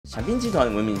香槟集团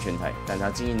闻名全台，但他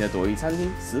经营的朵頤餐厅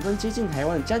十分接近台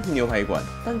湾的家庭牛排馆，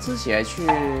但吃起来却……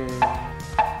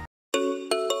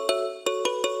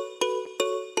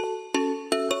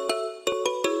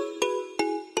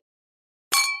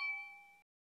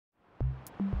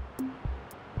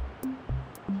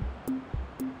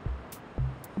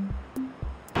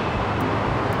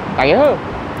大家好，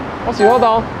我是霍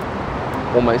东。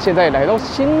我们现在来到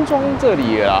新庄这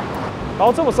里了啦，然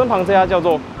后在我身旁这家叫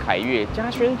做凯悦嘉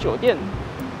轩酒店。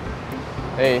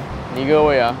你各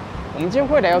位啊，我们今天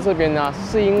会来到这边呢，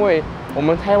是因为我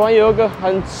们台湾有一个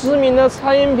很知名的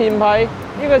餐饮品牌，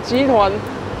一个集团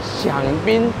享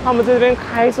宾，他们这边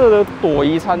开设的朵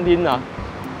頤餐厅啊。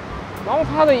然后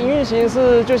它的营运形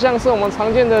式就像是我们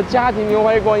常见的家庭牛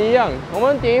排馆一样，我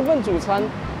们点一份主餐，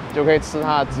就可以吃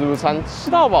它的自助餐，吃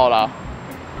到饱啦。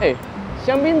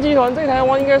香槟集团在台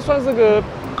湾应该算是个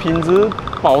品质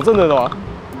保证的了吧？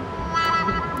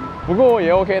不过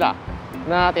也 OK 啦。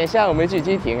那等一下我们一起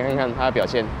体验看看它的表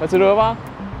现，快吃了吧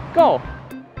 ，Go！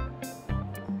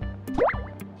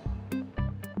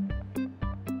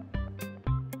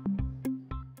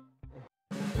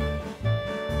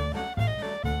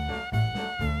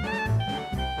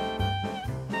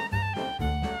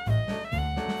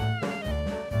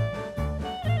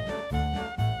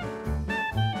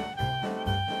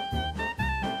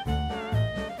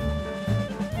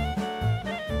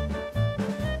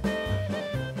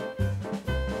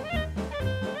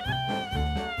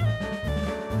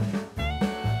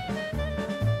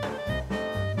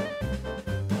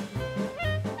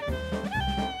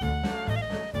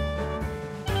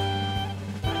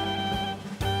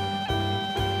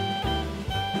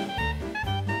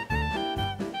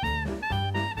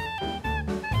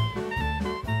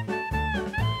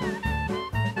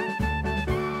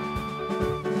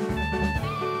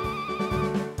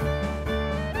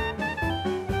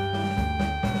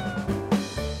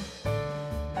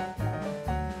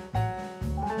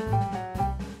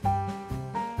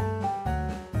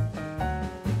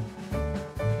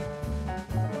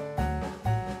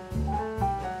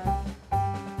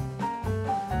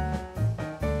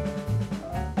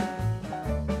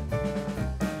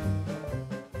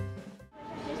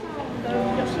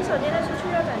手机的出去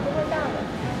右转就会到了。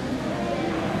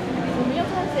我们用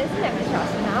餐时间是2个小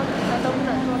时，然后都不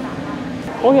能做打包。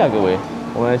OK 啊，各位，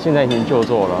我们现在已经就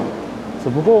座了。只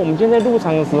不过我们今天在入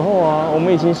场的时候啊，我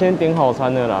们已经先点好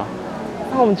餐了啦。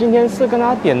那我们今天是跟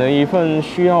他点了一份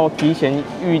需要提前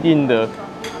预定的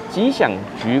吉祥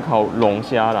焗烤龙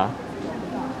虾啦。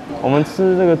我们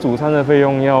吃这个主餐的费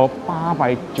用要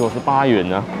898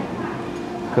元啊。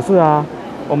可是啊，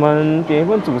我们点一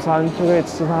份主餐就可以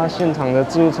吃它现场的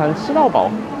自助餐，吃到饱。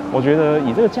我觉得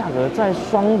以这个价格，在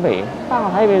双北、大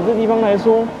台北这地方来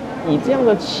说，以这样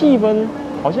的气氛，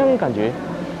好像感觉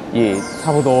也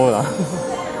差不多了啦。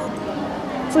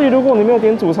至于如果你没有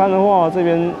点主餐的话，这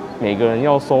边每个人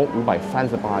要收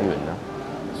538元呢。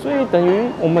所以等于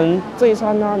我们这一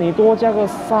餐呢，你多加个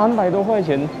300多块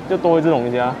钱，就多一只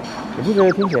龙虾，你不觉得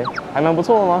听起来还蛮不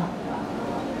错的吗？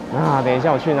那等一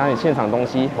下我去拿点现场东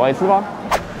西，我来吃吧。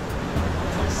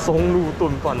松露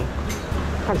炖饭，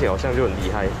看起来好像就很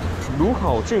厉害。卤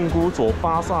烤菌菇佐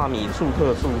巴萨米醋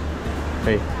特醋，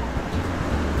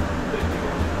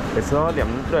吃到2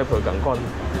 rap 感官。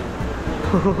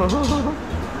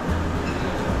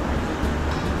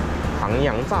唐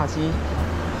扬炸鸡，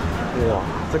哇，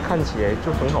这看起来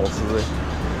就很好吃哎。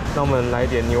那我们来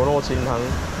点牛肉清汤，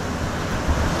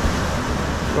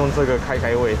用这个开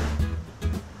胃。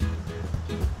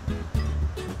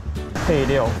配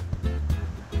料：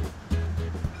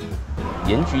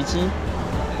盐焗鸡，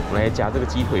我们来夹这个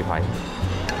鸡腿排。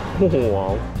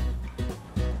哇！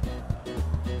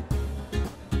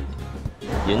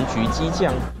盐焗鸡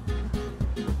酱，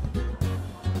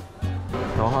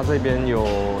然后它这边有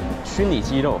熏里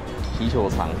脊肉、啤酒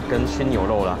肠跟熏牛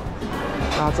肉啦。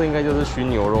那这应该就是熏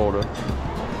牛肉了，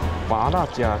麻辣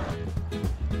酱。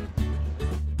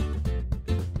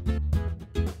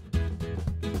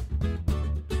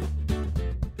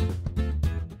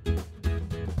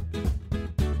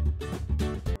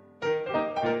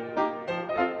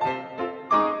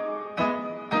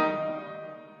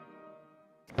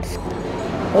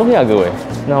OK 啊，各位，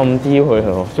那我们第一回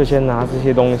合就先拿这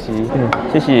些东西，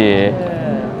谢谢。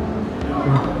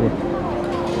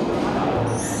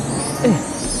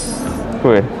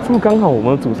对，这么刚好我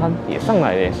们的主餐也上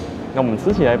来了，那我们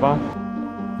吃起来吧。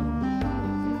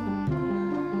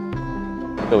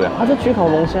对不对？它这焗烤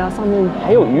龙虾上面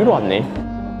还有鱼卵呢。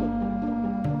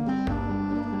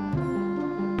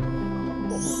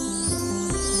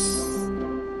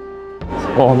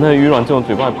哇，那鱼卵这种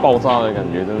嘴巴爆炸的感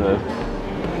觉，真的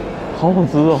好好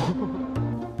吃哦。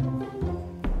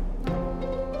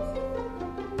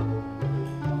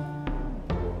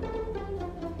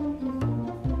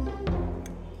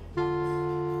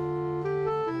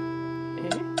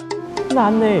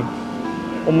难呢，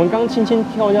我们刚轻轻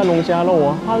挑一下龙虾肉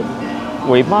啊，它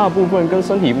尾巴的部分跟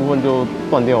身体部分就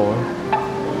断掉了，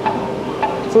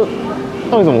这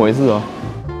到底怎么回事啊？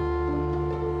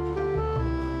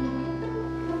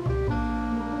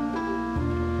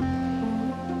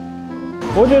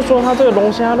我觉得说它这个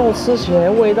龙虾肉吃起来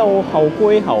味道好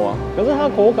归好啊，可是它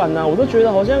口感呢，我就觉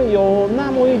得好像有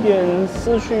那么一点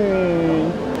失去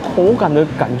口感的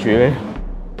感觉。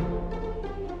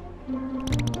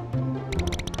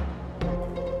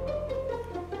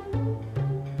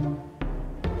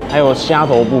还有虾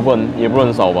头部分也不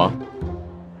能少吧？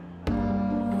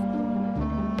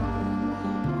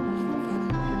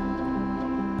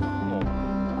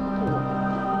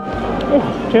哦，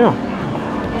天啊！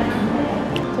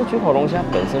这焗烤龙虾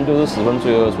本身就是十分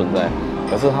罪恶的存在，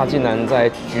可是它竟然在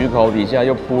焗烤底下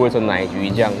又铺了一层奶焗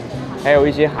酱，还有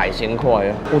一些海鲜块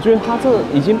啊！我觉得它这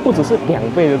已经不只是2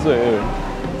倍的罪恶，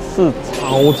是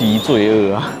超级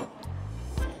罪恶啊！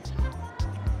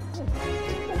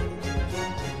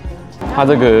它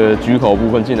这个焗烤部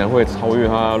分竟然会超越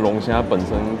它龙虾本身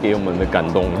给我们的感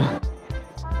动啊！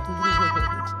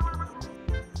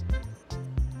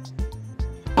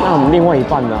那我们另外一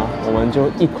半呢，我们就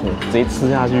一口直接吃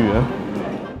下去了。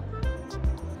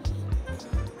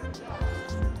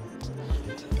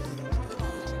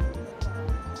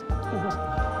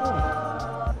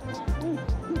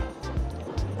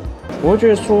我会觉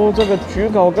得说这个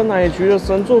焗烤跟奶焗的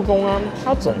神助攻啊，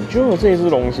它拯救了这只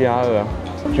龙虾了啊！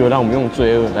就让我们用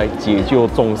罪恶来解救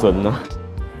众生呢。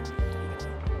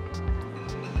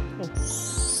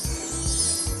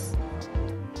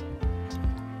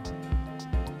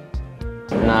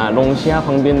那龙虾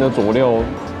旁边的佐料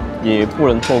也不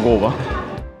能错过吧？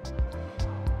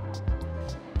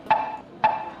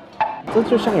这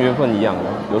就像缘分一样的，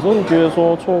有时候你觉得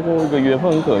说错过一个缘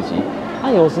分很可惜，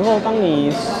那有时候当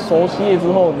你熟悉了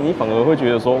之后，你反而会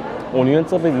觉得说，我宁愿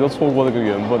这辈子都错过这个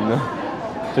缘分呢。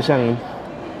就像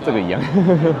这个一样。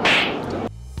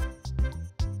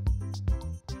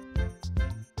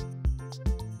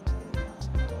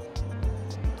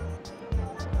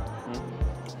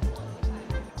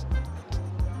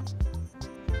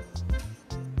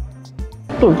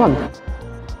炖饭，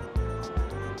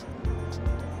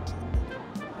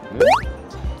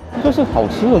这是好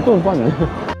吃的炖饭呢。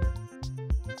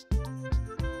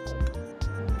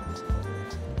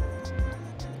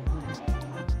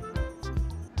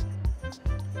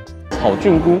炒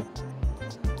菌菇，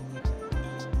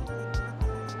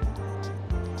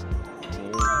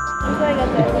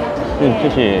谢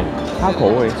谢。它口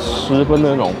味十分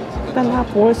的浓，但它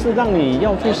不会是让你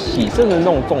要去洗肾的那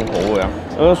种重口味啊，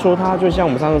而是说它就像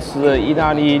我们上次吃的意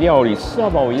大利料理吃到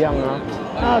饱一样啊，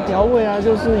它的调味啊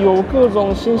就是有各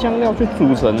种辛香料去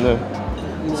组成的，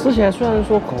吃起来虽然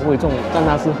说口味重，但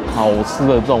它是好吃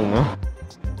的重啊。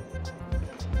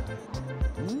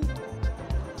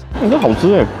这好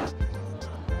吃哎！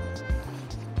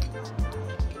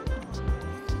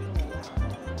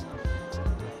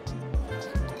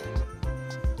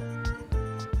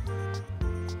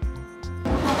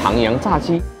唐扬炸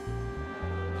鸡，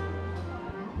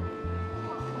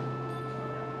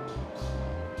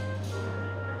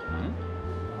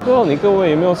不知道你各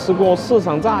位有没有吃过市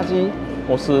场炸鸡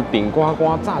或是顶呱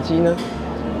呱炸鸡呢？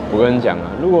我跟你讲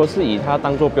啊，如果是以它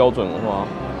当做标准的话，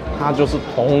它就是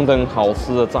同等好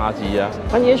吃的炸鸡啊。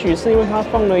但也许是因为它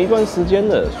放了一段时间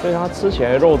了，所以它吃起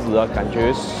来的肉质啊，感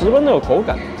觉十分的有口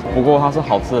感。不过它是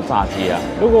好吃的炸鸡啊。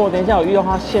如果等一下我遇到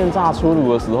它现炸出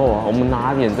炉的时候啊，我们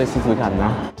拿点再试试看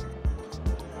啊。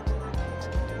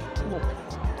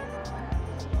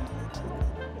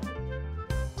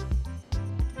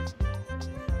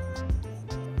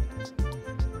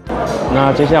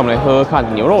那接下来我们来喝喝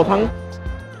看牛肉汤。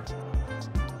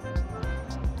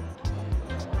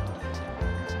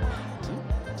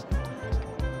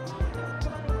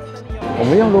我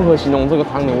们要如何形容这个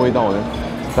汤的味道呢？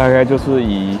大概就是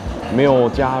以没有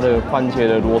加了番茄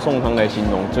的罗宋汤来形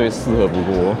容最适合不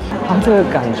过。它这个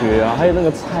感觉啊，还有那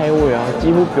个菜味啊，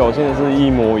几乎表现的是一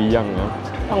模一样啊。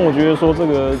但我觉得说这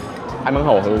个还蛮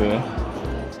好喝的。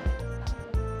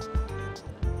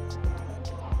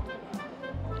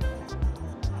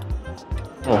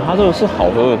哦，它这个是好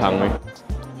喝的汤哎。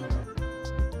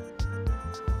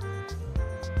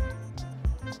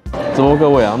直播各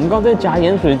位啊，我们刚才夹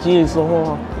盐水鸡的时候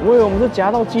啊，我以为我们是夹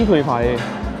到鸡腿排哎，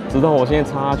直到我现在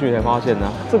插下去才发现呢、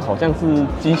啊，这个好像是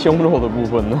鸡胸肉的部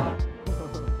分呢、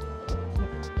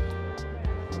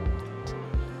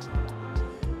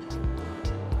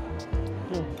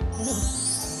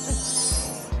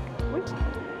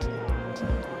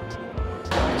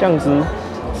酱汁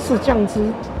是酱汁，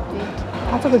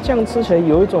它这个酱吃起来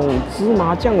有一种芝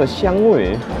麻酱的香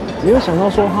味，没有想到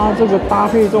说它这个搭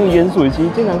配这种盐水鸡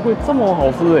竟然会这么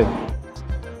好吃哎！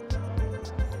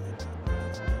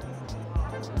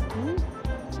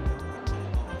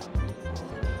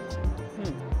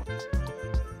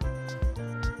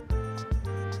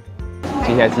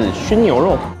接下来是熏牛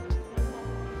肉。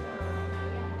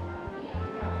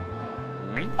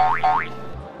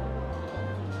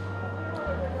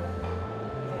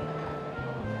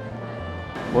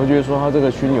我觉得说它这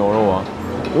个熏牛肉啊，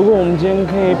如果我们今天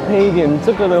可以配一点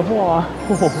这个的话，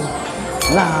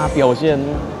那表现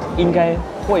应该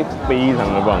会非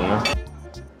常的棒啊。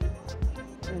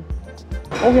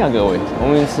OK 啊，各位，我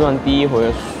们已经吃完第一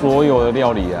回所有的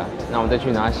料理啊，那我们再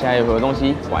去拿下一回的东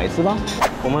西过来吃吧。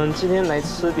我们今天来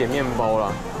吃点面包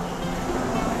啦，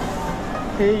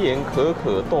黑盐可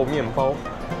可豆面包、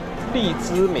荔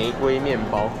枝玫瑰面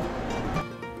包。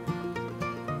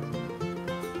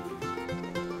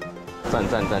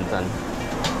 赞！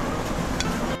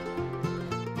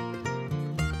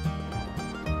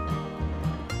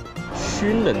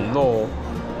熏冷肉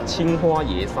青花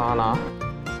椰沙拉，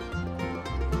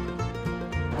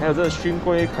还有这个熏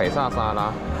龟凯撒沙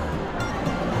拉，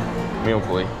没有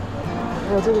龟，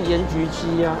还有这个盐焗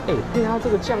鸡啊，配它这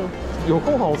个酱有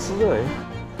够好吃的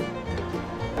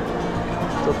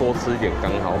这多吃一点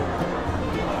刚好，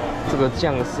这个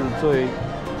酱是最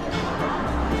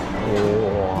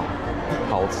哇。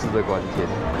 好吃的关键，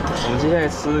我们接下来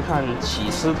吃吃看起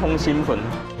司通心粉、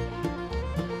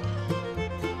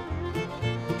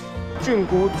菌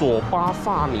菇佐巴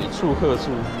萨米醋褐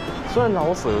醋，虽然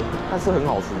老舌，但是很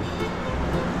好吃，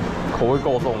口味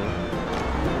够重，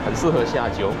很适合下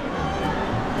酒。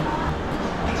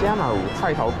加马鲁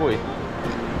菜头粿、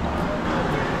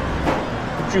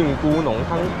菌菇浓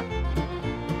汤、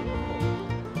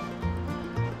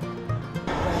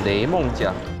雷梦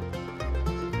甲。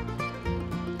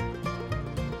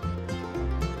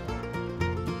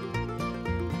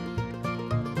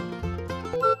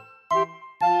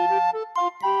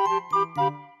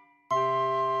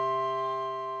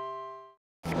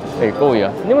 各位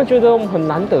啊，你有没有觉得我们很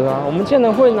难得啊？我们竟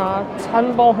然会拿餐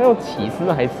包还有起司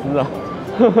来吃啊！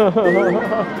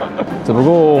只不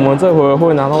过我们这回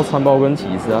会拿到餐包跟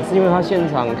起司啊，是因为它现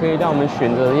场可以让我们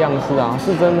选择的样式啊，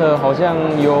是真的好像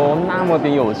有那么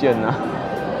点有限啊。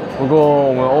不过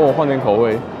我们偶尔换点口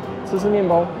味，吃吃面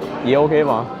包也 OK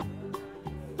吧？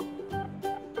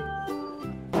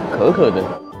可可的。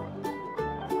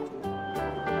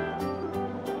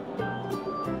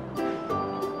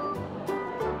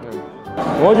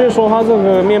 我就说它这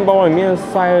个面包里面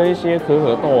塞了一些可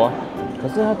可豆啊，可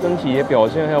是它整体的表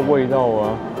现还有味道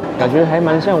啊，感觉还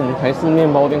蛮像我们台式面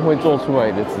包店会做出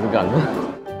来的质感的。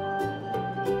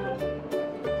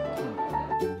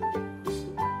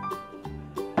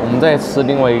我们再吃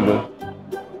另外一个。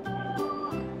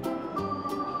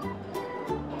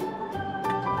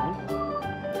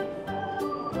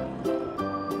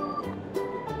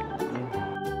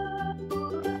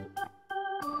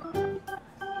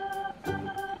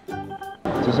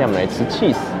接下来我们来吃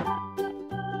cheese，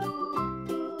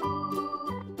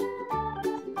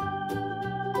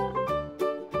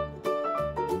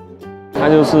 它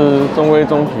就是中规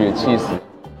中矩的 cheese。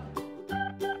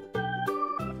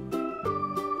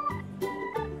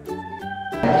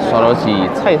刷到起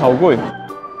菜头粿，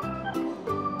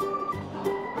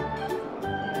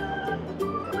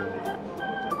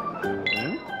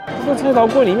这菜头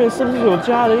粿里面是不是有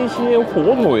加了一些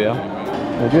火腿啊？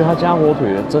 我觉得它加火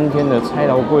腿增添的菜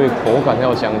头粿口感还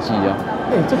有香气啊，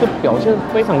这个表现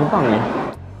非常棒耶！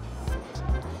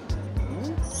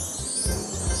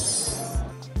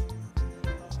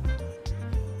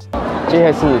接下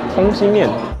来是通心面，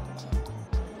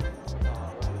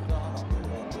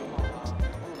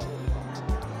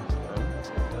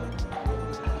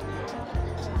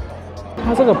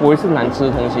它这个不会是难吃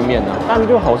的通心面啊，但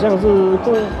就好像是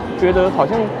会觉得好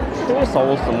像缺少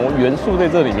什么元素在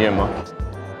这里面吗？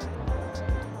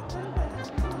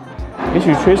 也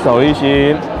许缺少了一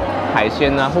些海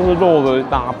鲜啊，或是肉的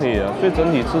搭配啊，所以整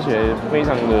体吃起来非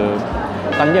常的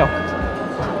单调。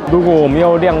如果我们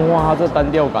要量化它这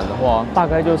单调感的话，大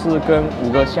概就是跟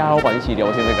5个虾老板一起聊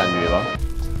天的感觉吧。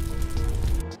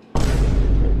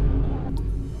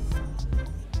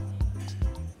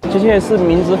接下来是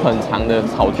名字很长的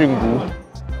炒菌菇，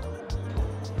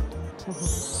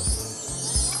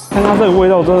看它这个味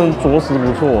道真的着实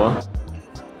不错啊。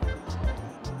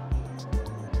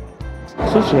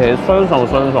 吃起来酸爽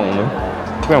的，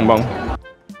非常棒。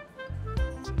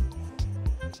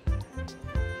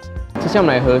接下来我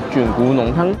们来喝菌菇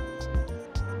浓汤。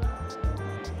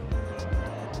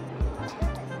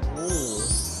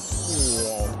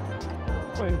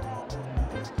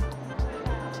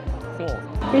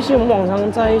比起我们往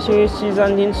常在一些西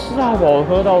餐厅吃到饱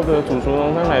喝到的主厨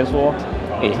浓汤来说，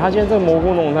它今天这个蘑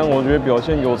菇浓汤，我觉得表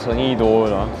现有诚意多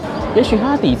了啦。也许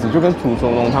它的底子就跟主厨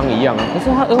浓汤一样啊，可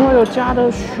是它额外又加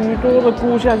了许多的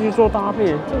菇下去做搭配，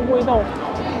这个味道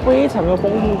非常的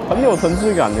丰富，很有层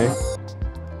次感呢。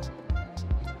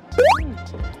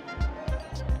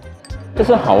这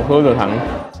是好喝的汤。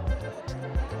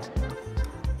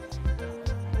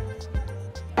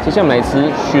接下来我们来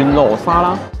吃熏肉沙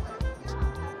拉。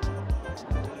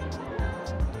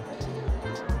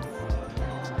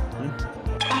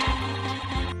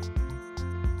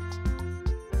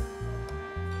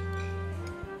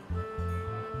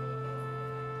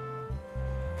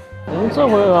我们这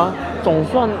回合总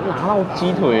算拿到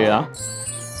鸡腿了。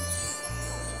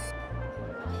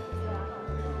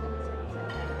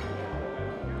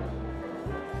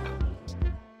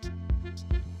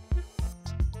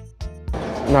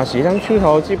那是咱手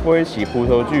头这杯是葡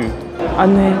萄酒，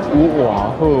安尼有偌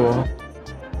好哦。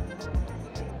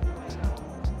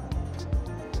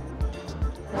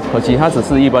可惜它只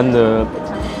是一般的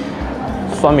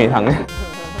酸梅汤。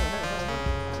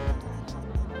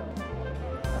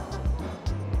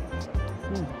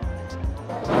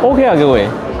OK 啊，各位，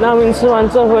那我们吃完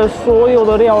这回所有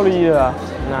的料理了，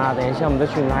那等一下我们再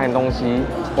去拿点东西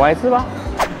回来吃吧。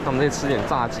那我们再吃点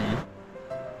炸鸡。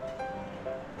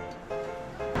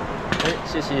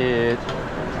谢谢。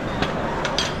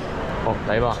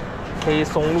来吧，黑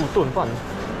松露炖饭。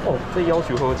这要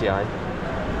求好吃的，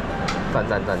赞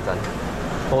赞赞赞，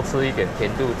多吃一点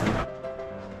填肚子。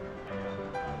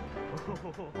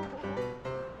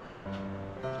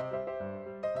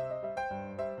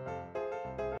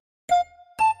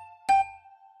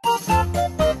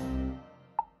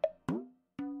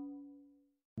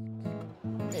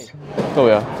各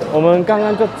位啊，我们刚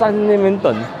刚就站在那边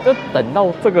等，就等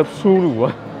到这个出炉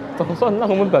啊，总算让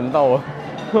我们等到了。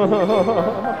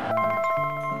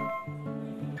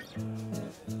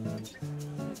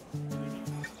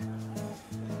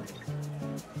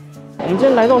我们今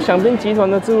天来到享宾集团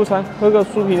的自助餐，喝个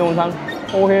酥皮浓汤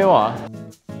 ，OK 吧？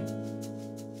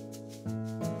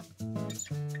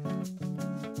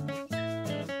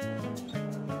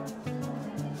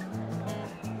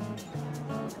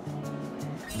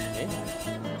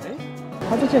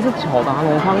它这竟然是巧达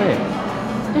浓汤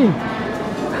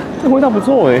这味道不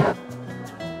错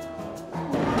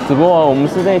只不过我们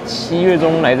是在7月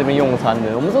中来这边用餐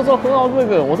的，我们这时候喝到这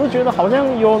个，我是觉得好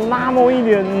像有那么一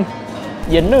点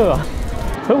炎热啊，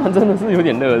喝完真的是有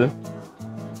点热的。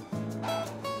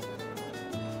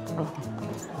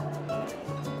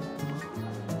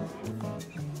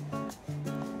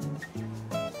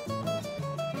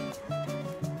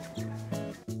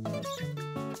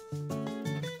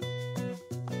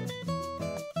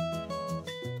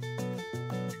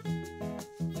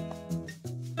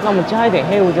那我们加一点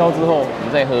黑胡椒之后，我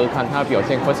们再喝喝看它的表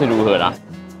现会是如何啦。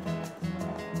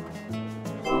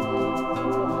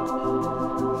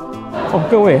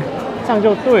各位，这样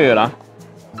就对了啦。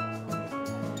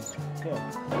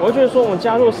我会觉得说，我们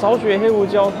加入少许黑胡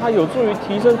椒，它有助于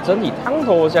提升整体汤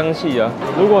头的香气啊。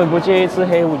如果你不介意吃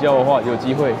黑胡椒的话，有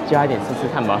机会加一点试试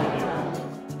看吧。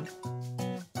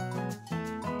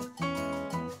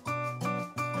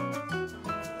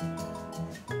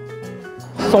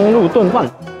松露炖饭。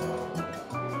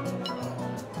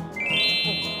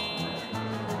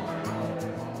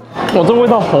哇，这味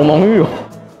道好浓郁哦！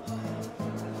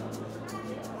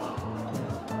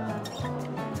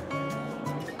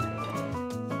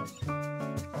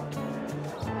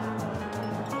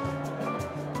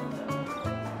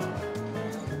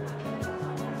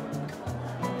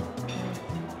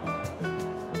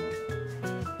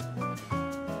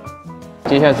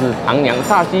接下来是唐娘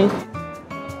炸鸡。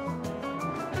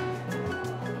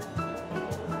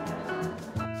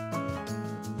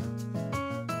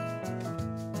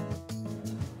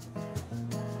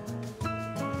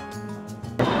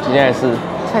接下来是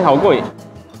菜头粿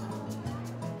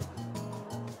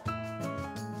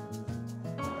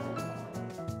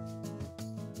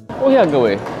，OK 啊，各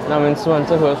位，那我们吃完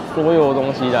这盒所有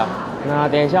东西了，那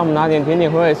等一下我们拿点甜点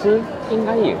回来吃，应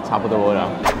该也差不多了。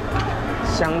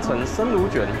香橙生乳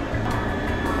卷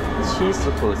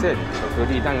，70% 巧克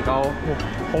力蛋糕，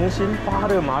红心芭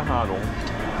乐马卡龙，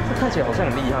这看起来好像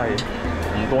很厉害耶，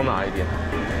我们多拿一点。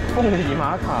凤梨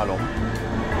马卡龙，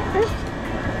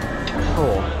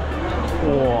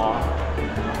哇，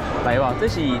来吧，这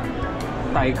是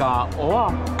大家蚵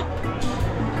仔，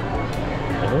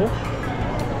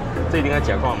这一定要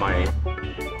吃看卖。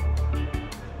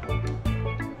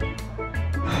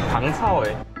糖炒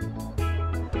的，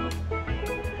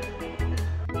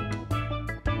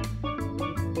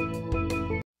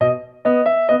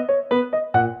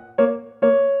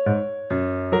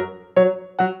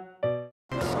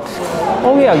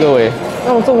啊，各位，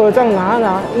那我这回这样拿一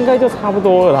拿，应该就差不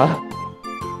多了啦。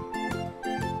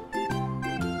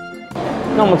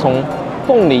那我们从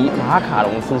凤梨马卡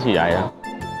龙吃起来啊。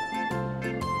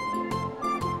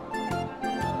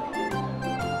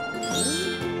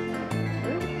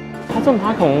它这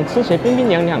马卡龙吃起来冰冰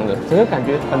凉凉的，整个感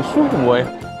觉很舒服哎。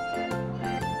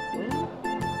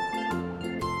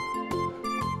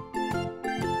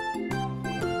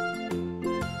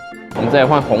我们再来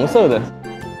换红色的。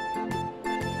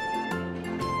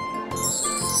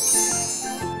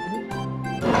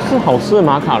是好吃的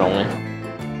马卡龙哎。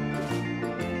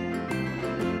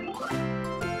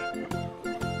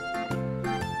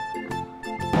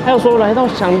还有说来到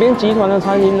享宾集团的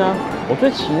餐厅呢，我最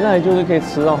期待的就是可以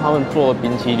吃到他们做的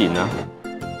冰淇淋啊。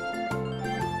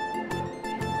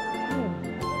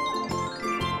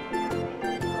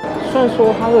虽然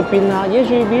说它的冰啊，也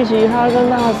许比起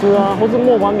Haagen-Dazs啊，或是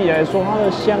莫凡比来说，它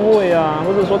的香味啊，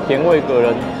或者说甜味个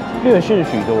人略逊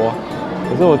许多，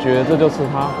可是我觉得这就是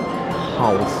它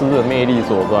好吃的魅力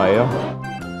所在啊。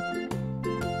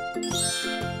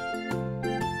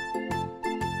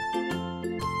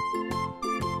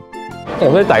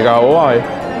哦，这大家蚵仔，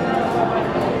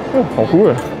哦，好酷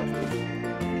耶！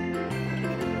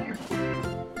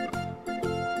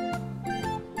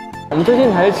我们最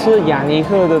近还吃雅尼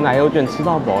克的奶油卷吃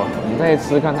到饱了，我们再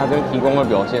吃看它这边提供的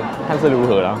表现，看是如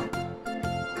何啦。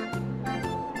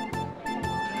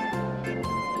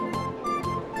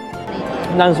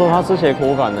但说它吃起来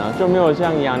口感呢，就没有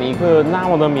像雅尼克那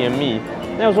么的绵密。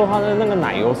那要说它的那个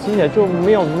奶油吃起来就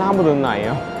没有那么的奶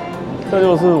啊。这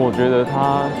就是我觉得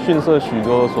它逊色许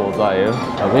多的所在了。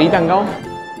巧克力蛋糕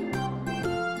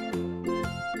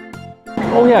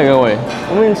 ，OK 啊，各位，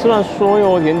我们已经吃完所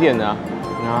有甜点了，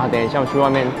那等一下我去外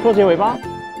面做结尾吧。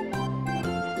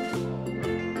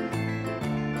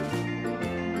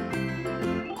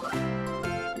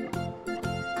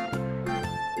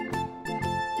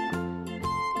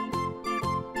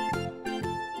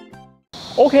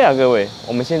OK 啊，各位，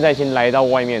我们现在已经来到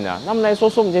外面了。那我们来说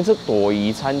说我们今天吃朵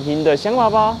頤餐厅的想法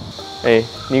吧。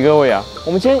你各位啊，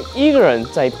我们今天一个人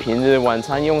在平日晚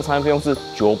餐用餐费用是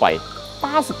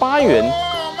988元。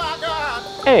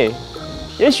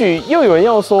也许又有人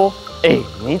要说，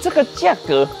你这个价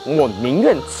格，我宁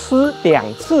愿吃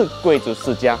2次贵族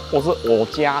世家或是我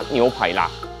家牛排啦。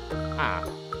啊。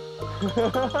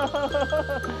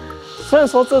虽然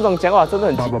说这种讲法真的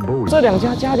很奇怪，这2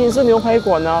家家庭式牛排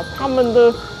馆啊，他们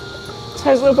的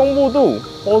菜色丰富度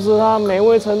或是它美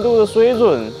味程度的水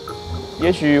准，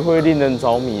也许会令人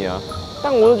着迷啊。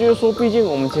但我就觉得说，毕竟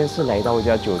我们今天是来到一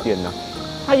家酒店啊，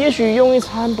它也许用一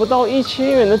餐不到1000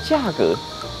元的价格，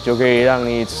就可以让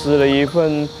你吃了一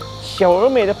份小而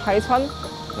美的排餐，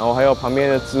然后还有旁边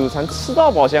的自助餐吃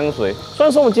到饱香水。虽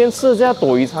然说我们今天吃的这家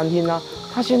朵頤餐厅啊，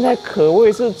它现在可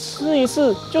谓是吃一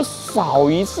次就少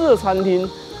一次的餐厅，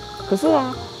可是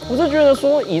啊，我是觉得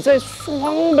说，以在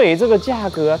双北这个价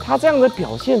格啊，它这样的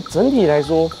表现，整体来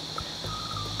说，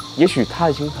也许它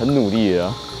已经很努力了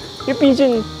啊，因为毕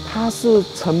竟它是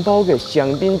承包给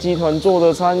享宾集团做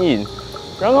的餐饮，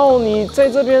然后你在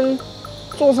这边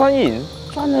做餐饮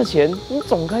赚了钱，你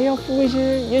总该要付一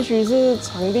些，也许是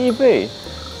场地费，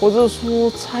或者说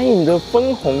餐饮的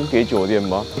分红给酒店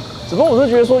吧。只不过我是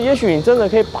觉得说，也许你真的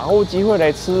可以把握机会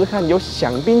来吃吃看，由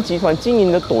享宾集团经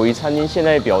营的朵頤餐厅现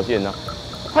在的表现啊。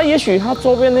它也许它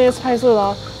周边那些菜色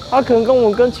啊，它可能跟我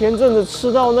们跟前阵子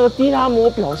吃到那个低拉摩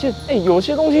表现，有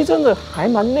些东西真的还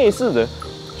蛮类似的，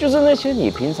就是那些你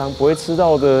平常不会吃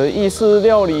到的意式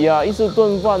料理啊、意式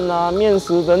炖饭啊、面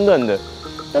食等等的。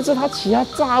但是它其他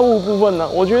炸物部分呢，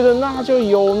我觉得那就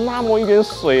有那么一点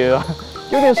水了，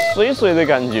有点水水的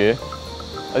感觉。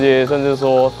而且甚至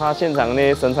说，它现场那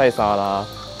些生菜沙拉，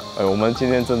我们今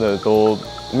天真的都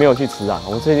没有去吃啊。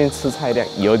我们最近吃菜量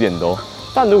也有点多。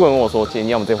但如果跟我说今天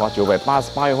要我们再花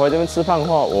988元回来这边吃饭的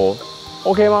话，我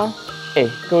OK 吗？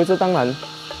各位，这当然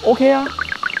OK 啊。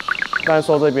刚才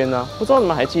说这边呢，不知道你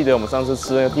们还记得我们上次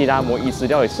吃那个地拉摩意式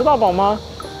料理吃到饱吗？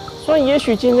虽然也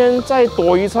许今天在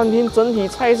朵頤餐厅整体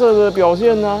菜色的表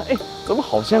现呢，怎么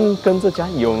好像跟这家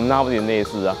有那么点类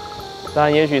似啊？当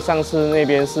然，也许上次那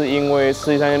边是因为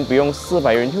吃一餐不用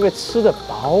400元就可以吃得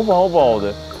饱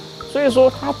的，所以说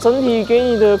它整体给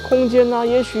你的空间啊，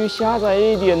也许狭窄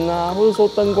一点啊，或者说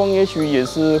灯光也许也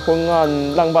是昏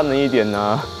暗浪漫了一点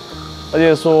啊。而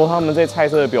且说他们在菜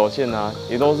色的表现啊，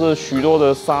也都是许多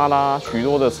的沙拉、许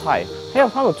多的菜，还有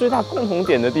他们最大共同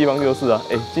点的地方就是啊，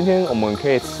今天我们可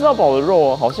以吃到饱的肉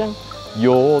啊，好像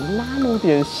有那么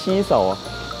点稀少啊。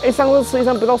上次吃一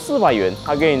餐不到400元，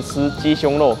他给你吃鸡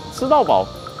胸肉，吃到饱。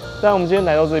但我们今天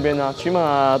来到这边呢，起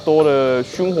码多了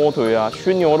熏火腿啊、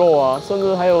熏牛肉啊，甚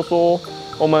至还有说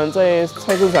我们在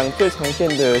菜市场最常见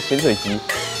的咸水鸡，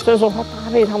虽然说它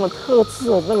搭配他们特制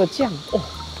的那个酱哦，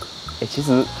其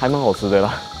实还蛮好吃的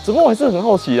啦。只不过我还是很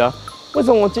好奇啊，为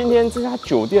什么今天这家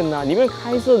酒店呢、里面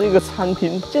开设的一个餐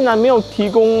厅，竟然没有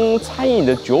提供餐饮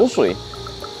的酒水？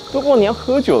如果你要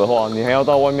喝酒的话，你还要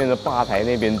到外面的吧台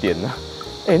那边点呢、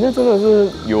那真的是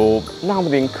有那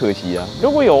么点可惜啊。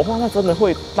如果有的话，那真的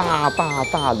会大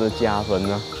的加分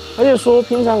啊。而且说，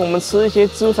平常我们吃一些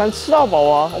自助餐吃到饱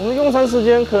啊，我们的用餐时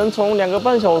间可能从2个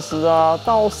半小时啊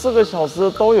到4个小时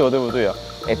都有，对不对啊？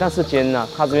但是今天呢，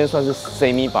它这边算是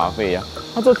semi buffet 啊，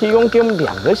它这提供给我们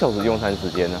2个小时用餐时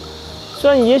间呢、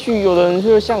虽然也许有的人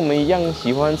就像我们一样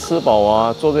喜欢吃饱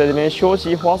啊，坐在这边休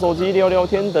息、滑手机、聊聊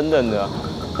天等等的、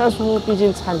但说毕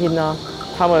竟餐厅呢、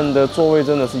他们的座位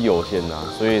真的是有限呐、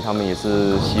所以他们也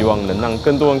是希望能让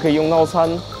更多人可以用到餐，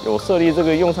有设立这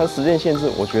个用餐时间限制，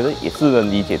我觉得也是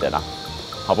能理解的啦，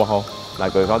好不好？那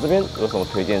各位看到这边有什么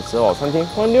推荐吃好餐厅，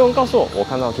欢迎留言告诉我，我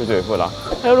看到就回复啦。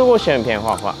还有如果喜欢影片的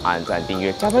话，欢迎按赞、订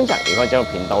阅、加分享，也欢迎加入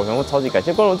频道，我会超级感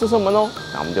谢观众支持我们哦。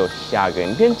那我们就下个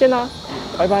影片见啦，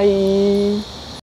拜拜。